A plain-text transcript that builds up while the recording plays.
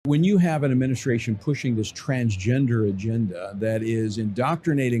When you have an administration pushing this transgender agenda that is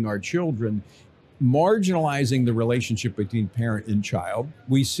indoctrinating our children, marginalizing the relationship between parent and child,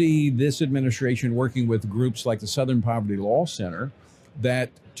 we see this administration working with groups like the Southern Poverty Law Center that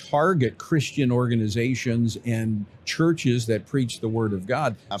target Christian organizations and churches that preach the Word of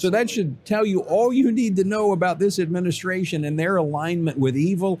God. Absolutely. So that should tell you all you need to know about this administration and their alignment with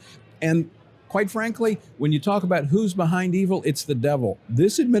evil. And quite frankly, when you talk about who's behind evil, it's the devil.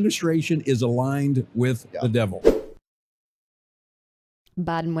 This administration is aligned with the devil.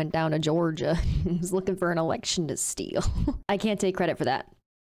 Biden went down to Georgia. He was looking for an election to steal. I can't take credit for that.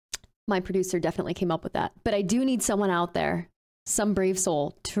 My producer definitely came up with that. But I do need someone out there, some brave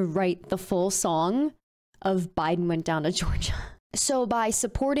soul, to write the full song of Biden went down to Georgia. So by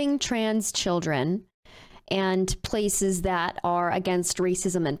supporting trans children and places that are against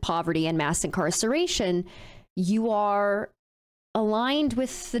racism and poverty and mass incarceration, you are aligned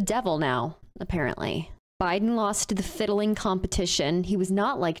with the devil now, apparently. Biden lost the fiddling competition. He was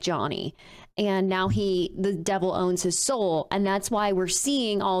not like Johnny. And now the devil owns his soul. And that's why we're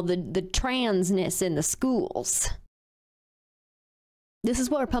seeing all the transness in the schools. This is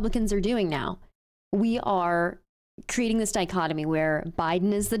what Republicans are doing now. We are creating this dichotomy where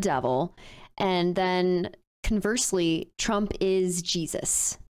Biden is the devil, and then conversely, Trump is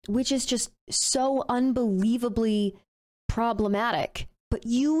Jesus, which is just so unbelievably problematic. But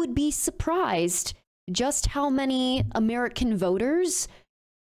you would be surprised just how many American voters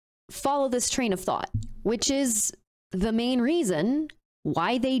follow this train of thought, which is the main reason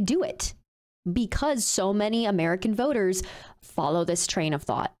why they do it. Because so many American voters follow this train of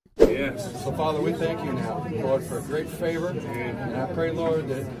thought. Yes. So, Father, we thank you now, Lord, for a great favor. And I pray, Lord,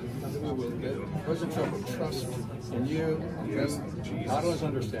 that President Trump will trust in you, and not on his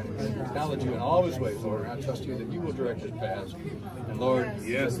understanding, but acknowledge you in all his ways, Lord. And I trust you that you will direct his paths. And, Lord,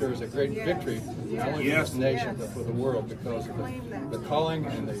 that there is a great victory, not only for this nation, but for the world, because of the calling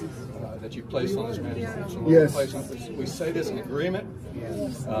and that you placed on this man's life. So, Lord, we say this in agreement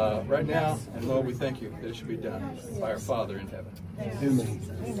right now, and, Lord, we thank you that it should be done by our Father in heaven.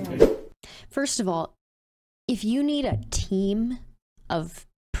 Amen. First of all, if you need a team of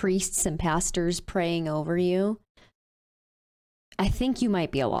priests and pastors praying over you, I think you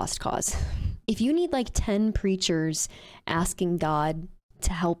might be a lost cause. If you need like 10 preachers asking God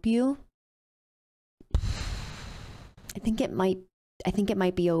to help you, I think it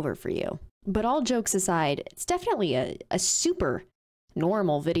might be over for you. But all jokes aside, it's definitely a super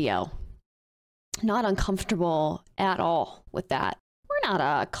normal video. Not uncomfortable at all with that. We're not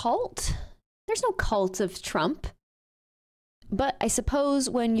a cult. There's no cult of Trump. But I suppose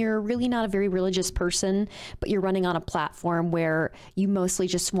when you're really not a very religious person, but you're running on a platform where you mostly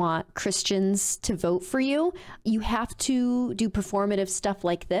just want Christians to vote for you, you have to do performative stuff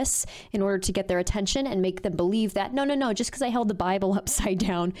like this in order to get their attention and make them believe that, no, just because I held the Bible upside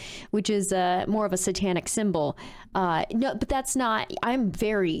down, which is more of a satanic symbol. No, but that's not, I'm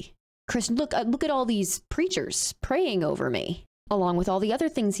very Christian. Look at all these preachers praying over me, along with all the other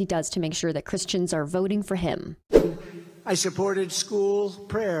things he does to make sure that Christians are voting for him. I supported school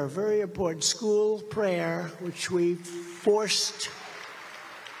prayer, very important, school prayer, which we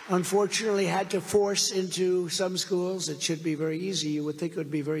unfortunately had to force into some schools. It should be very easy. You would think it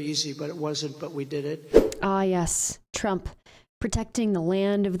would be very easy, but it wasn't, but we did it. Ah, yes, Trump, protecting the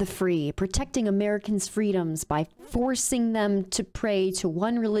land of the free, protecting Americans' freedoms by forcing them to pray to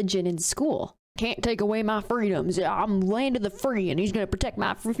one religion in school. Can't take away my freedoms. I'm land of the free, and he's going to protect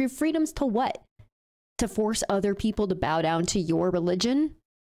my freedoms to what? To force other people to bow down to your religion?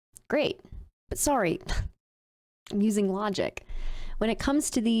 Great. But sorry, I'm using logic. When it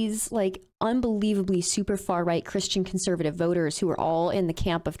comes to these like unbelievably super far right Christian conservative voters who are all in the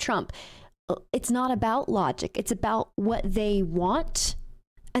camp of Trump, it's not about logic. It's about what they want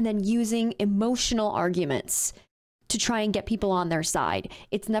and then using emotional arguments to try and get people on their side.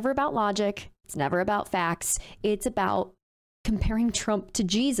 It's never about logic. It's never about facts. It's about comparing Trump to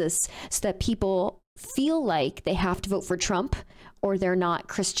Jesus so that people feel like they have to vote for Trump or they're not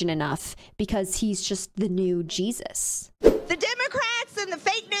Christian enough because he's just the new Jesus. The Democrats and the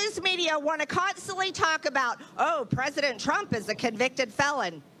fake news media want to constantly talk about, oh, President Trump is a convicted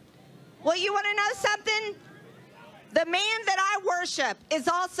felon. Well, you want to know something? The man that I worship is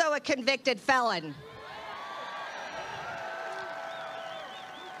also a convicted felon.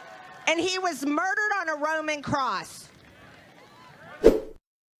 And he was murdered on a Roman cross.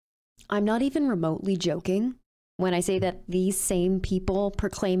 I'm not even remotely joking when I say that these same people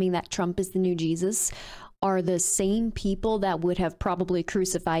proclaiming that Trump is the new Jesus are the same people that would have probably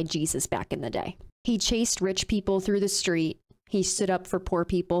crucified Jesus back in the day. He chased rich people through the street. He stood up for poor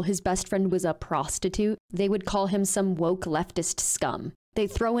people. His best friend was a prostitute. They would call him some woke leftist scum. They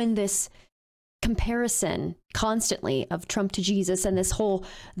throw in this comparison constantly of Trump to Jesus and this whole,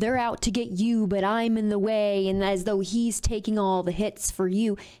 they're out to get you, but I'm in the way, and as though he's taking all the hits for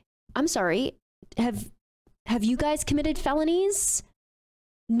you. I'm sorry, have you guys committed felonies?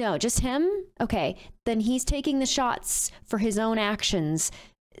 No, just him? Okay, then he's taking the shots for his own actions.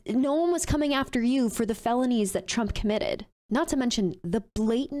 No one was coming after you for the felonies that Trump committed. Not to mention the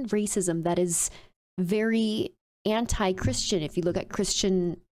blatant racism that is very anti-Christian if you look at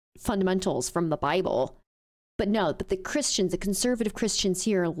Christian fundamentals from the Bible. But no, but the Christians, the conservative Christians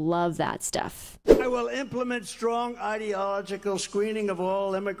here love that stuff. I will implement strong ideological screening of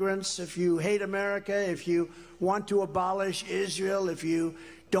all immigrants. If you hate America, if you want to abolish Israel, if you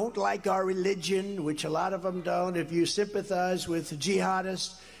don't like our religion, which a lot of them don't, if you sympathize with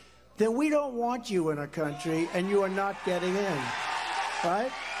jihadists, then we don't want you in our country and you are not getting in,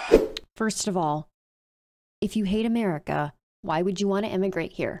 right? First of all, if you hate America, why would you want to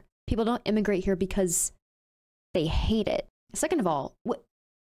immigrate here? People don't immigrate here because they hate it. Second of all,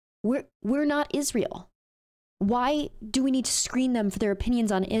 we're not Israel. Why do we need to screen them for their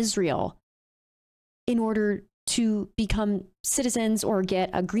opinions on Israel in order to become citizens or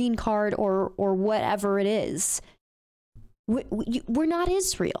get a green card or whatever it is? We're not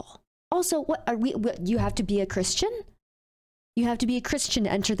Israel. Also, what are we? You have to be a Christian? You have to be a Christian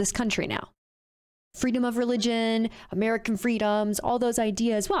to enter this country now. Freedom of religion, American freedoms, all those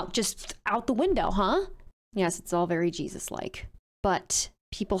ideas, well, just out the window, huh? Yes, it's all very Jesus-like. But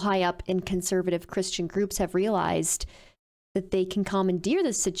people high up in conservative Christian groups have realized that they can commandeer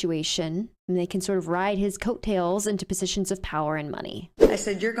this situation and they can sort of ride his coattails into positions of power and money. I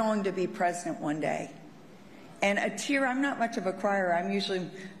said, you're going to be president one day. And a tear, I'm not much of a crier. I'm usually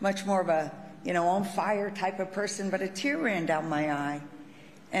much more of a, on fire type of person, but a tear ran down my eye.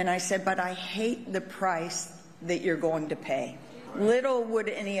 And I said, but I hate the price that you're going to pay. Little would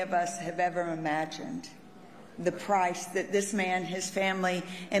any of us have ever imagined the price that this man, his family,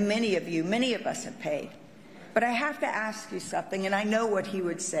 and many of us have paid. But I have to ask you something, and I know what he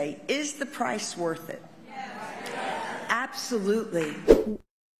would say. Is the price worth it? Absolutely.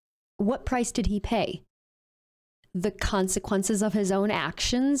 What price did he pay? The consequences of his own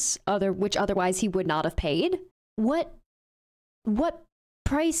actions, which otherwise he would not have paid? What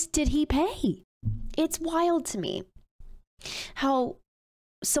price did he pay? It's wild to me how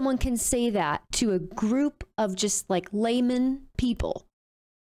someone can say that to a group of just like layman people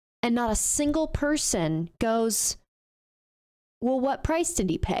and not a single person goes, well, what price did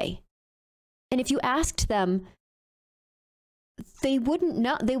he pay? And if you asked them, they wouldn't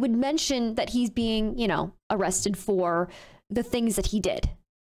know. They would mention that he's being, arrested for the things that he did.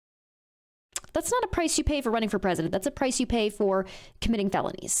 That's not a price you pay for running for president. That's a price you pay for committing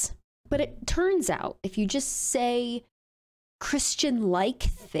felonies. But it turns out if you just say Christian-like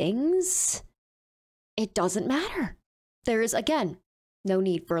things, it doesn't matter. There is, again, no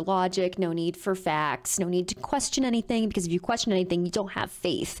need for logic, no need for facts, no need to question anything, because if you question anything, you don't have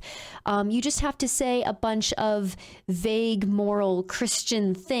faith. You just have to say a bunch of vague moral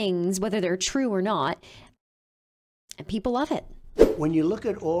Christian things, whether they're true or not, and people love it. When you look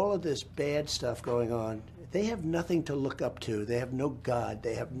at all of this bad stuff going on, they have nothing to look up to. They have no God.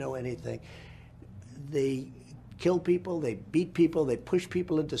 They have no anything. They kill people. They beat people. They push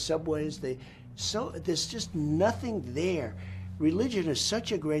people into subways. There's just nothing there. Religion is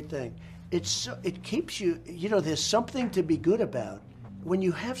such a great thing. It keeps you, there's something to be good about. When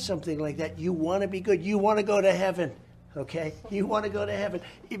you have something like that, you want to be good. You want to go to heaven, okay? You want to go to heaven.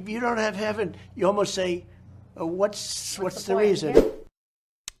 If you don't have heaven, you almost say, what's the reason?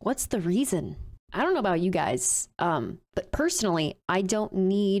 What's the reason? I don't know about you guys, but personally, I don't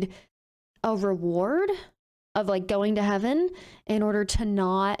need a reward of like going to heaven in order to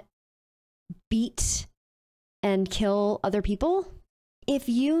not beat and kill other people. If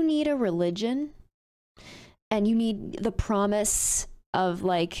you need a religion and you need the promise of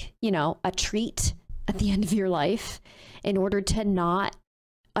like, a treat at the end of your life in order to not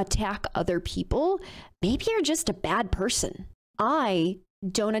attack other people, maybe you're just a bad person. I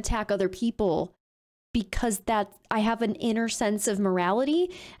don't attack other people because I have an inner sense of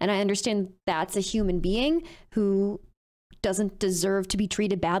morality, and I understand that's a human being who doesn't deserve to be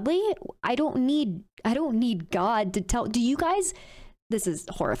treated badly. I don't need God to tell. Do you guys, this is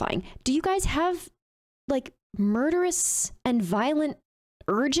horrifying. Do you guys have like murderous and violent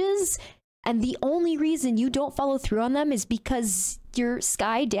urges? And the only reason you don't follow through on them is because your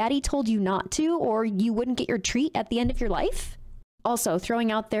sky daddy told you not to, or you wouldn't get your treat at the end of your life? Also,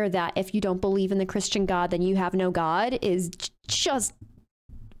 throwing out there that if you don't believe in the Christian God, then you have no God is just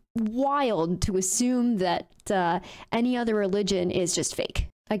wild to assume that any other religion is just fake.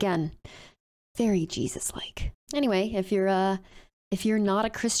 Again, very Jesus-like. Anyway, if you're not a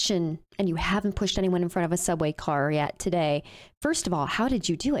Christian and you haven't pushed anyone in front of a subway car yet today, first of all, how did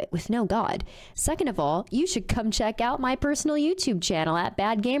you do it with no God? Second of all, you should come check out my personal YouTube channel at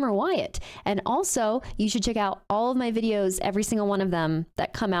Bad Gamer Wyatt. And also, you should check out all of my videos, every single one of them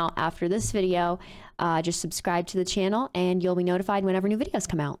that come out after this video. Just subscribe to the channel and you'll be notified whenever new videos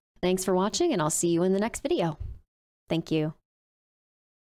come out. Thanks for watching, and I'll see you in the next video. Thank you.